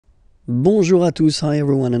Bonjour à tous, hi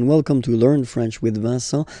everyone and welcome to Learn French with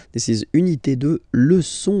Vincent. This is Unité 2,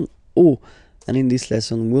 Leçon O. And in this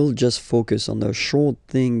lesson we'll just focus on a short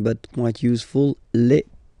thing but quite useful, les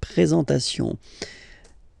présentations.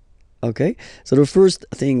 Okay, so the first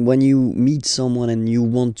thing when you meet someone and you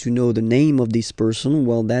want to know the name of this person,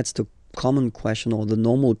 well, that's the common question or the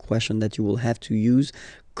normal question that you will have to use.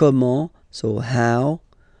 Comment, so how,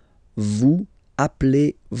 vous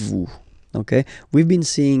appelez-vous? Okay, we've been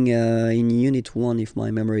seeing in Unit 1, if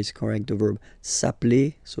my memory is correct, the verb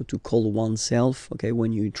s'appeler, so to call oneself. Okay,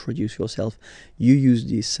 when you introduce yourself, you use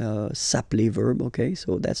this s'appeler verb. Okay,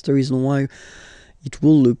 so that's the reason why it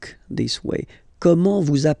will look this way. Comment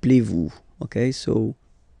vous appelez-vous? Okay, so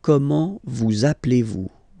comment vous appelez-vous?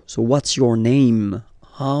 So what's your name?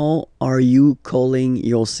 How are you calling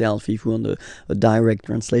yourself? If you want a direct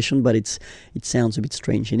translation, but it sounds a bit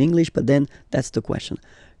strange in English, but then that's the question.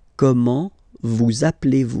 Comment vous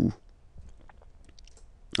appelez-vous?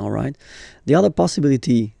 All right. The other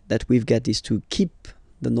possibility that we've got is to keep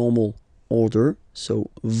the normal order.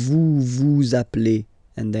 So, vous vous appelez,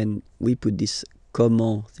 and then we put this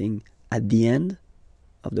comment thing at the end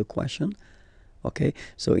of the question. Okay.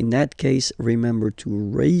 So, in that case, remember to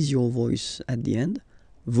raise your voice at the end.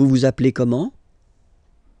 Vous vous appelez comment?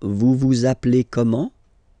 Vous vous appelez comment?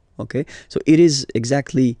 Okay. So, it is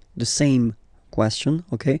exactly the same question.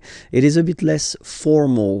 Okay, it is a bit less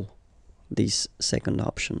formal, this second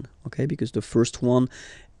option, okay, because the first one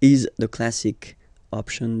is the classic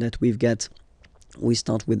option that we've got. We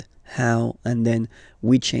start with how and then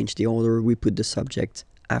we change the order, we put the subject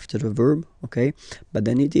after the verb, okay, but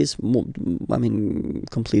then it is more,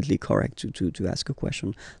 completely correct to ask a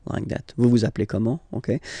question like that. Vous vous appelez comment?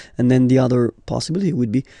 Okay, and then the other possibility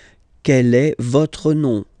would be quel est votre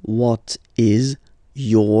nom? What is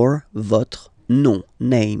your, votre nom,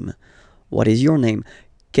 name? What is your name?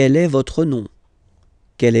 Quel est votre nom?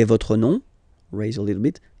 Quel est votre nom? Raise a little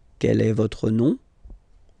bit. Quel est votre nom?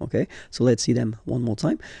 Okay, so let's see them one more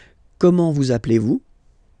time. Comment vous appelez-vous?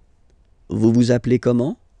 Vous vous appelez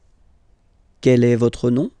comment? Quel est votre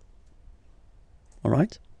nom? All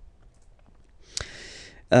right.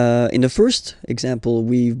 In the first example,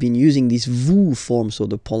 we've been using this vous form, so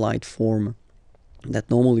the polite form that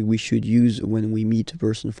normally we should use when we meet a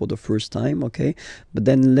person for the first time, okay? But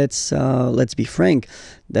then let's be frank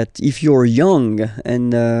that if you're young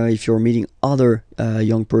and if you're meeting other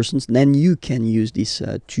young persons, then you can use this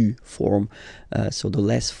tu form, so the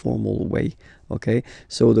less formal way, okay?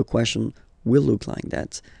 So the question will look like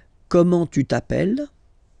that. Comment tu t'appelles?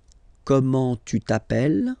 Comment tu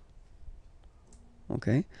t'appelles?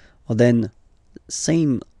 Okay? Or then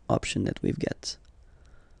same option that we've got.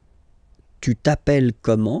 Tu t'appelles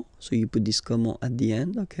comment? So you put this comment at the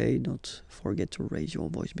end, okay? Don't forget to raise your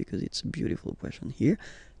voice because it's a beautiful question here.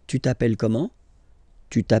 Tu t'appelles comment?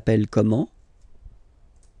 Tu t'appelles comment?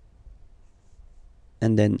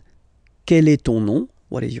 And then, quel est ton nom?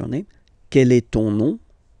 What is your name? Quel est ton nom?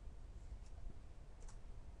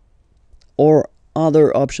 Or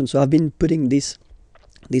other options. So I've been putting this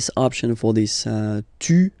option for this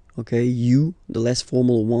tu, okay, you, the less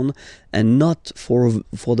formal one, and not for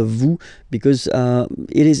the vous, because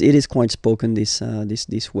it is quite spoken this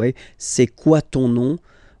way. C'est quoi ton nom?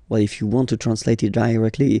 Well, if you want to translate it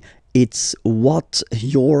directly, it's what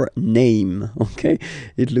your name, okay?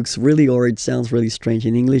 It looks really, or it sounds really strange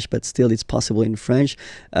in English, but still it's possible in French.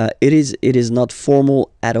 It is not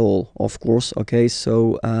formal at all, of course, okay?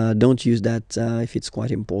 So don't use that if it's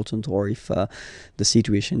quite important or if the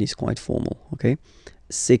situation is quite formal, okay?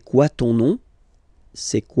 C'est quoi ton nom?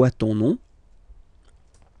 C'est quoi ton nom?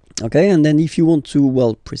 Okay, and then if you want to,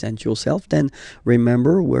 well, present yourself, then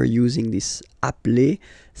remember we're using this appeler,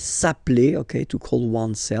 s'appeler, okay, to call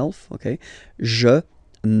oneself, okay. Je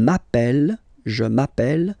m'appelle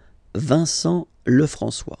Vincent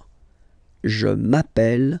Lefrançois. Je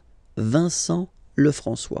m'appelle Vincent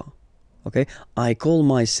Lefrançois. Okay, I call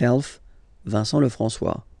myself Vincent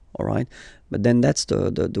Lefrançois, all right? But then that's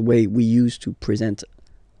the way we use to present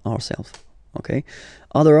ourselves. Okay.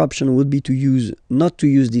 Other option would be to use, not to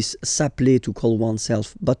use this s'appeler to call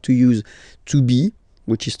oneself, but to use to be,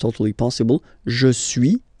 which is totally possible. Je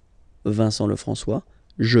suis Vincent Lefrançois.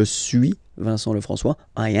 Je suis Vincent Lefrançois.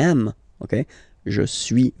 I am, okay. Je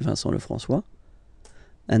suis Vincent Lefrançois.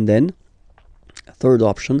 And then, third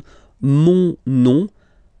option, mon nom,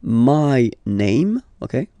 my name,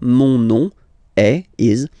 okay. Mon nom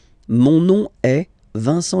is, mon nom est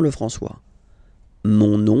Vincent Lefrançois.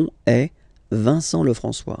 Mon nom est Vincent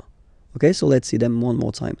Lefrançois. Okay, so let's see them one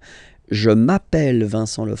more time. Je m'appelle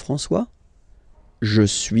Vincent Lefrançois. Je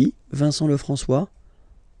suis Vincent Lefrançois.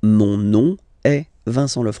 Mon nom est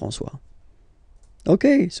Vincent Lefrançois.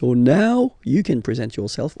 Okay, so now you can present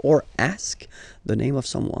yourself or ask the name of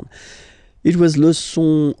someone. It was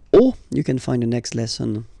Leçon O. You can find the next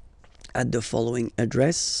lesson at the following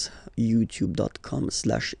address,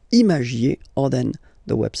 youtube.com/imagier, or then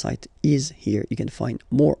the website is here. You can find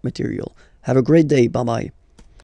more material. Have a great day. Bye-bye.